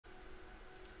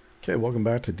Okay, welcome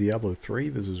back to Diablo 3.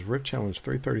 This is Rift Challenge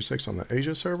 336 on the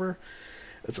Asia server.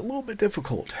 It's a little bit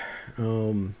difficult.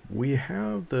 We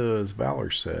have the Valor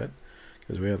set,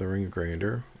 because we have the Ring of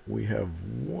Grandeur. We have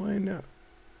one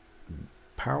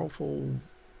powerful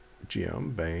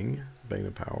gem, Bane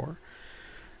of Power.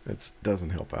 That doesn't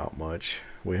help out much.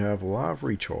 We have a lot of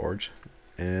recharge,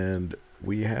 and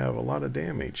we have a lot of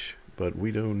damage, but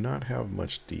we do not have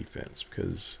much defense,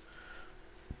 because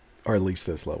or at least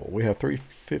this level. We have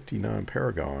 359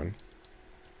 Paragon,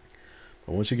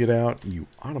 but once you get out, you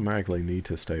automatically need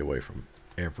to stay away from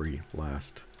every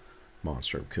last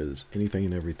monster, because anything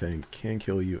and everything can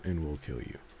kill you and will kill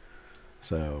you.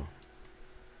 So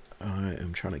I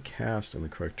am trying to cast in the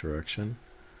correct direction,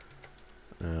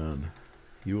 and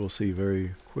you will see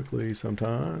very quickly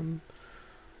sometime.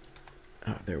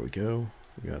 There we go.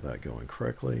 We got that going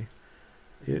correctly.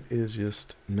 It is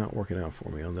just not working out for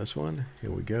me on this one. Here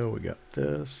we go. We got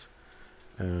this.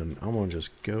 And I'm going to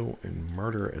just go and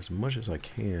murder as much as I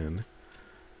can.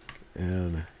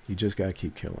 And you just got to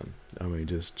keep killing. I mean,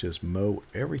 just mow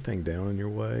everything down in your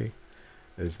way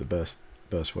is the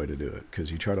best way to do it. Because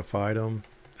you try to fight them,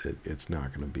 it's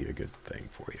not going to be a good thing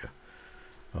for you.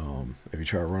 If you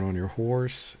try to run on your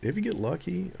horse, if you get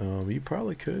lucky, you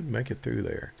probably could make it through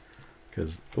there.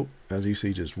 Because, as you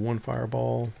see, just one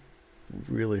fireball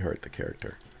really hurt the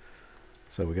character.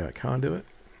 So we got conduit,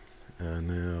 and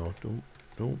now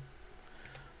don't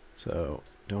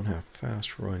have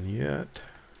fast run yet,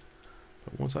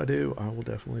 but once I do, I will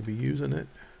definitely be using it,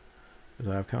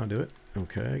 because I have conduit.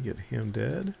 Okay, get him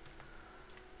dead.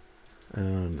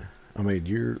 And I mean,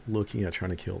 you're looking at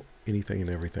trying to kill anything and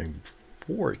everything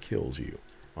before it kills you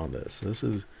on this. This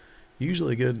is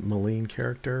usually a good Malign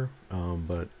character,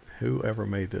 but whoever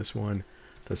made this one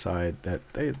decide that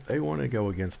they want to go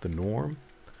against the norm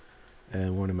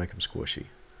and want to make them squishy,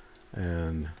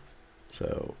 and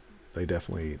so they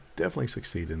definitely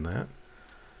succeed in that.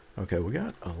 Okay, we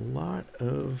got a lot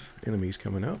of enemies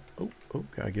coming up.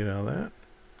 Gotta get out of that.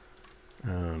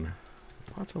 And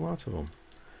lots of them.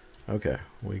 Okay,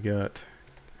 we got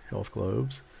health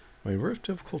globes. I mean, Rift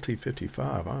difficulty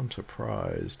 55. I'm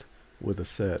surprised with a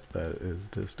set that is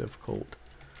this difficult,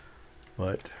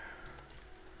 but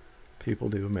people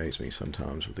do amaze me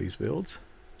sometimes with these builds.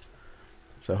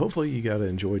 So hopefully you got to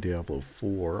enjoy Diablo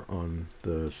 4 on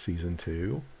the Season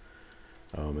 2.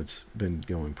 It's been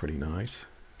going pretty nice.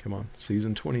 Come on,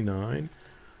 Season 29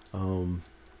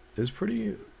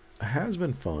 has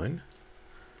been fun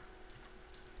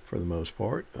for the most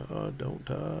part. Don't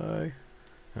die.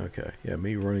 Okay, yeah,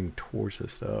 me running towards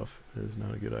this stuff is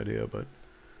not a good idea, but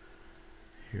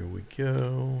here we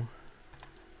go.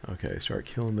 Okay, start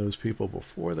killing those people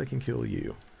before they can kill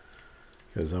you.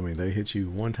 Because, I mean, they hit you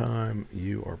one time,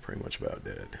 you are pretty much about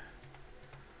dead.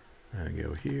 And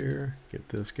go here, get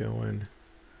this going.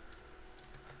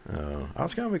 I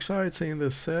was kind of excited seeing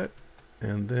this set,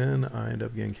 and then I end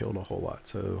up getting killed a whole lot.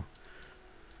 So,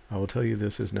 I will tell you,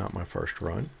 this is not my first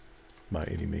run, by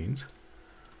any means.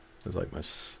 It's like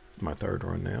my third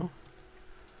run now.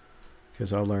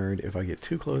 Because I learned if I get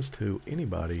too close to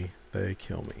anybody, they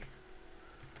kill me.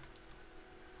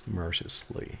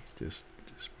 Mercilessly, just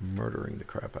murdering the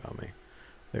crap out of me.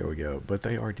 There we go. But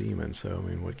they are demons, so I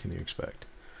mean, what can you expect?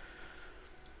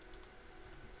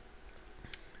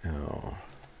 Oh,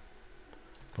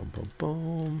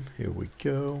 boom. Here we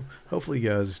go. Hopefully you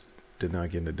guys did not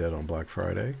get into debt on Black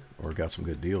Friday, or got some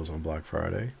good deals on Black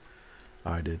Friday.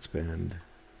 I did spend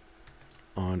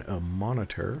on a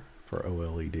monitor for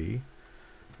OLED,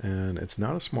 and it's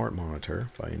not a smart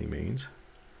monitor by any means,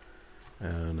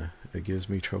 and it gives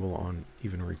me trouble on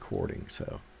even recording.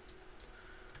 So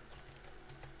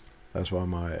that's why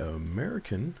my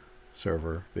American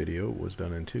server video was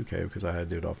done in 2K, because I had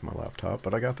to do it off my laptop,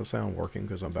 but I got the sound working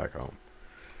because I'm back home.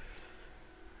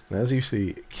 And as you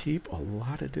see, keep a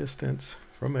lot of distance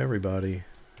from everybody.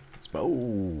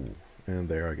 And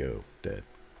there I go, dead.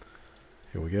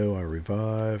 Here we go, I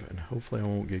revive, and hopefully I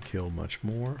won't get killed much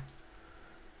more,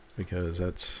 because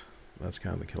that's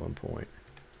kind of the killing point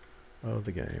of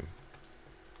the game,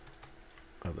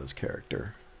 of this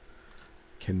character.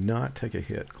 Cannot take a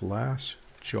hit. Glass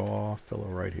jaw fella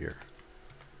right here.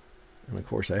 And of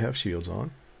course I have shields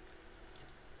on.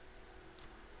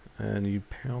 And you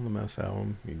pound the mess out of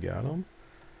them. You got them.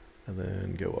 And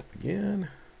then go up again.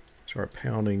 Start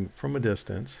pounding from a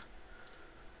distance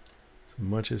as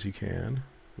much as you can,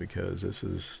 because this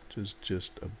is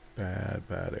just a bad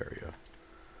area.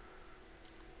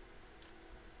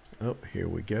 Oh, here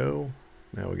we go.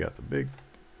 Now we got the big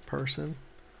person.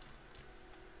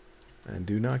 And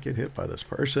do not get hit by this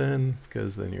person,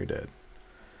 because then you're dead.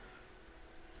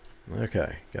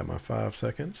 Okay, got my 5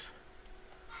 seconds.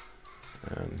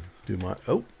 And do my...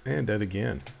 Oh, and dead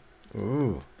again.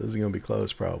 Ooh, this is going to be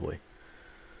close probably.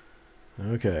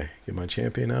 Okay, get my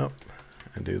champion up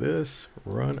and do this.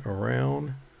 Run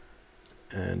around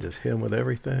and just hit him with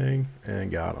everything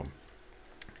and got him.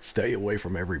 Stay away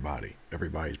from everybody.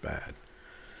 Everybody's bad.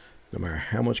 No matter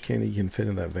how much candy you can fit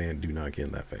in that van, do not get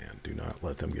in that van. Do not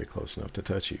let them get close enough to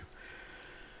touch you.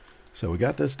 So we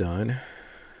got this done.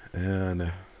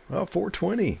 And, well,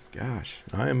 420. Gosh,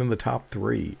 I am in the top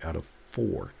 3 out of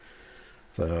 4.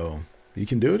 So you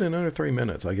can do it in under 3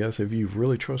 minutes. I guess if you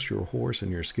really trust your horse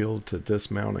and your skill to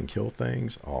dismount and kill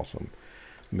things, awesome.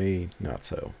 Me, not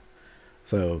so.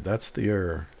 So that's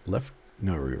your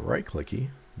your right clicky.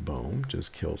 Boom,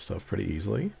 just kill stuff pretty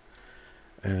easily.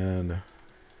 And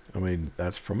I mean,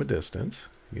 that's from a distance.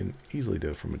 You can easily do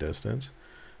it from a distance.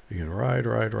 You can ride.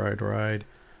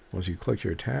 Once you click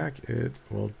your attack, it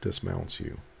will dismounts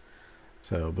you.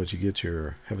 So, but you get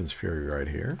your Heaven's Fury right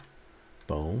here.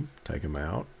 Boom, take him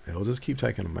out. It'll just keep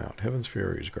taking them out. Heaven's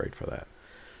Fury is great for that.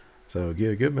 So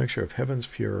get a good mixture of Heaven's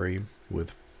Fury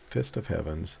with Fist of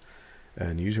Heavens,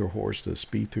 and use your horse to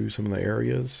speed through some of the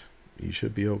areas. You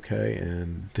should be okay,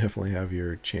 and definitely have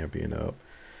your champion up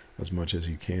as much as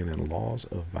you can in Laws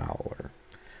of Valor.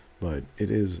 But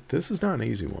this is not an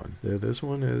easy one. This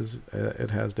one it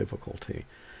has difficulty.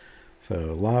 So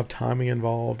a lot of timing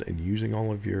involved and using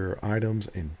all of your items,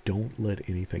 and don't let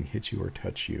anything hit you or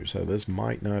touch you. So this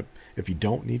might not, if you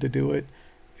don't need to do it,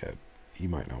 you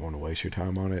might not want to waste your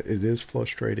time on it. It is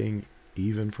frustrating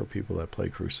even for people that play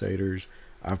Crusaders.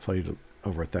 I've played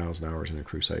over 1,000 hours in a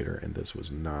Crusader, and this was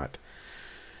not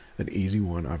an easy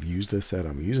one. I've used this set.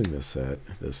 I'm using this set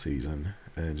this season,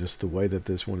 and just the way that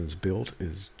this one is built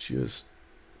is just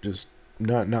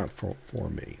not for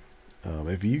me.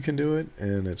 If you can do it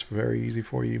and it's very easy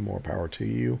for you, more power to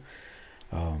you.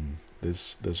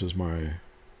 This was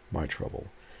my trouble.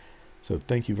 So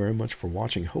thank you very much for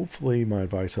watching. Hopefully my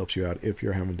advice helps you out. If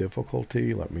you're having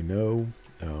difficulty, let me know.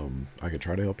 I could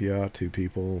try to help you out. 2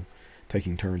 people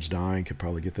taking turns dying could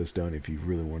probably get this done. If you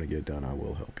really want to get it done, I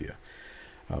will help you.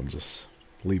 Just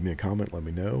leave me a comment, let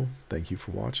me know. Thank you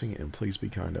for watching, and please be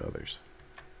kind to others.